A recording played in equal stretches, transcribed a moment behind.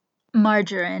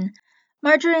Margarine.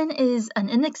 Margarine is an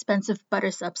inexpensive butter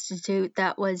substitute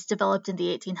that was developed in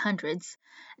the 1800s.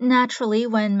 Naturally,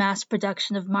 when mass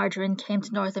production of margarine came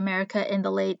to North America in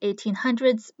the late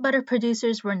 1800s, butter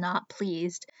producers were not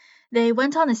pleased. They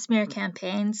went on a smear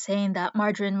campaign saying that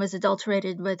margarine was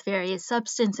adulterated with various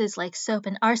substances like soap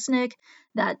and arsenic,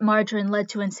 that margarine led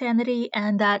to insanity,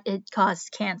 and that it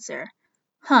caused cancer.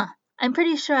 Huh, I'm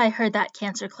pretty sure I heard that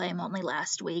cancer claim only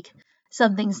last week.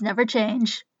 Some things never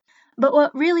change. But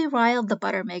what really riled the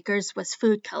butter makers was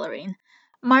food coloring.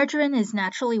 Margarine is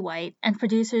naturally white, and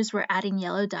producers were adding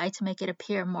yellow dye to make it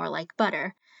appear more like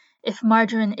butter. If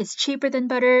margarine is cheaper than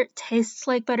butter, tastes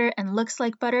like butter, and looks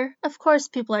like butter, of course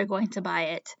people are going to buy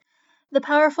it. The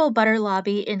powerful butter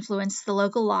lobby influenced the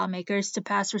local lawmakers to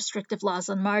pass restrictive laws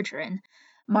on margarine.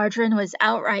 Margarine was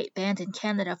outright banned in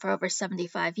Canada for over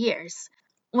 75 years.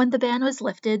 When the ban was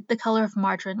lifted, the color of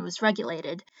margarine was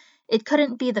regulated. It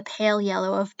couldn't be the pale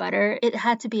yellow of butter, it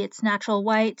had to be its natural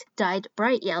white, dyed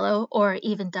bright yellow, or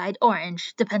even dyed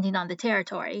orange, depending on the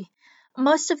territory.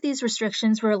 Most of these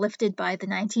restrictions were lifted by the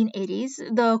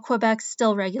 1980s, though Quebec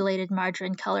still regulated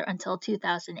margarine color until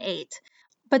 2008.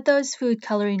 But those food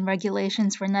coloring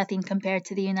regulations were nothing compared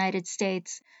to the United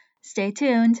States. Stay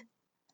tuned.